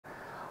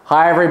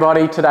Hi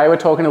everybody, today we're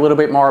talking a little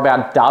bit more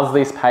about does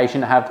this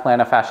patient have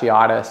plantar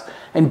fasciitis?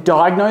 And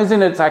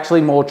diagnosing it's actually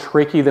more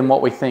tricky than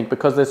what we think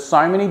because there's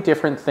so many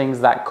different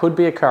things that could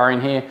be occurring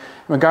here. And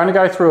we're going to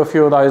go through a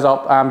few of those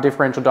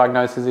differential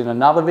diagnoses in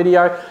another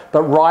video,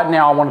 but right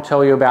now I want to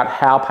tell you about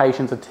how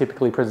patients are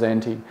typically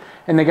presenting.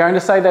 And they're going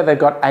to say that they've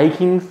got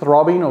aching,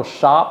 throbbing or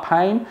sharp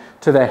pain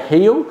to their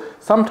heel.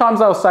 Sometimes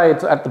they'll say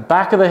it's at the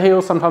back of the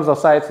heel, sometimes they'll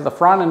say it's at the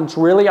front, and it's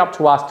really up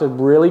to us to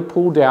really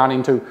pull down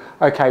into,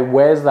 okay,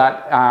 where's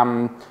that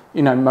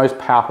most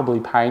palpably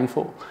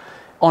painful.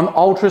 On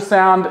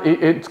ultrasound,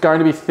 it's going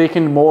to be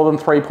thickened more than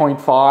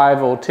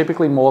 3.5 or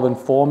typically more than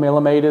 4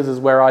 millimeters is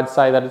where I'd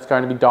say that it's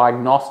going to be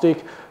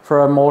diagnostic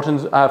for a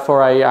plantar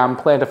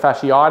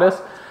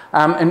fasciitis.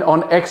 And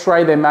on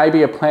x-ray, there may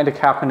be a plantar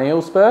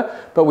calcaneal spur,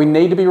 but we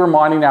need to be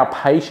reminding our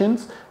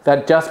patients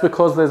that just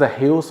because there's a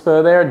heel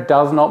spur there, it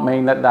does not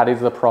mean that that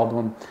is the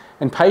problem.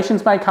 And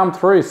patients may come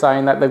through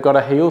saying that they've got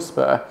a heel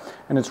spur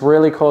and it's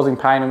really causing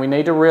pain, and we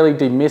need to really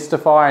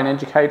demystify and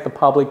educate the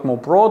public more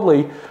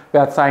broadly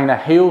about saying a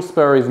heel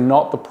spur is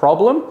not the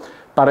problem,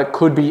 but it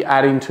could be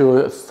adding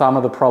to some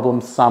of the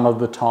problems some of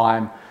the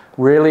time.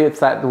 Really,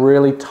 it's that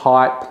really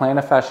tight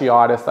plantar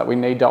fasciitis that we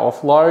need to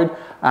offload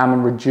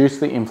and reduce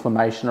the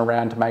inflammation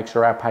around to make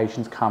sure our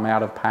patients come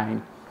out of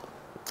pain.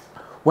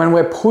 When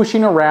we're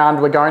pushing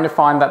around, we're going to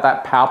find that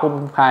that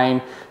palpable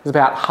pain is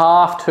about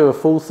half to a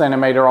full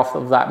centimeter off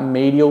of that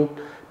medial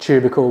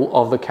tubercle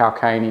of the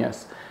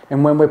calcaneus.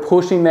 And when we're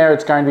pushing there,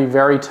 it's going to be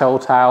very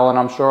telltale, and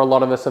I'm sure a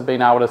lot of us have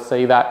been able to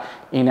see that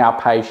in our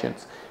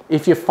patients.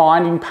 If you're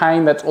finding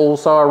pain that's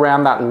also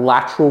around that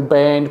lateral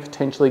band,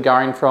 potentially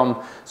going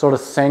from sort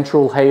of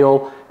central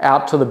heel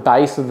out to the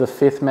base of the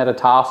fifth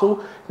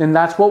metatarsal, then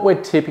that's what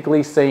we're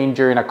typically seeing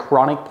during a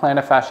chronic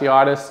plantar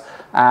fasciitis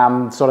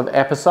sort of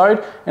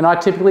episode. And I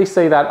typically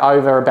see that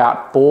over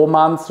about 4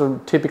 months, or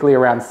typically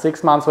around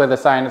 6 months, where they're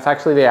saying it's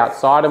actually the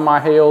outside of my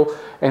heel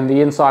and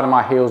the inside of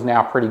my heel is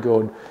now pretty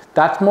good.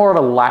 That's more of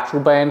a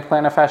lateral band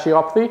plantar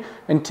fasciopathy,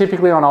 and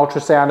typically on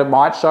ultrasound it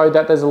might show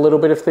that there's a little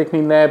bit of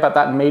thickening there, but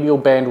that medial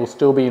band will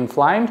still be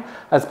inflamed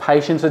as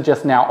patients are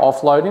just now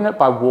offloading it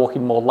by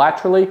walking more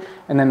laterally,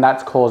 and then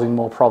that's causing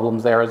more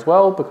problems there as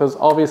well, because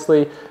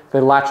obviously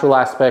the lateral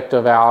aspect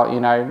of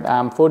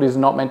our foot is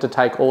not meant to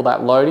take all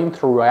that loading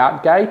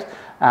throughout gait,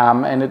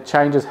 and it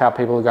changes how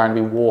people are going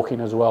to be walking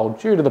as well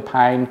due to the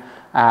pain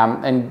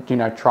and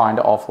trying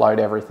to offload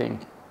everything.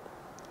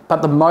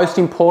 But the most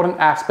important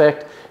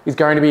aspect is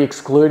going to be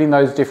excluding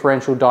those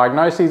differential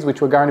diagnoses, which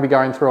we're going to be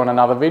going through on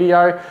another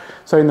video.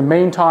 So in the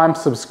meantime,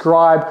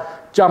 subscribe,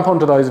 jump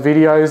onto those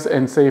videos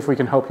and see if we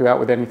can help you out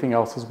with anything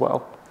else as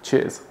well.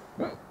 Cheers.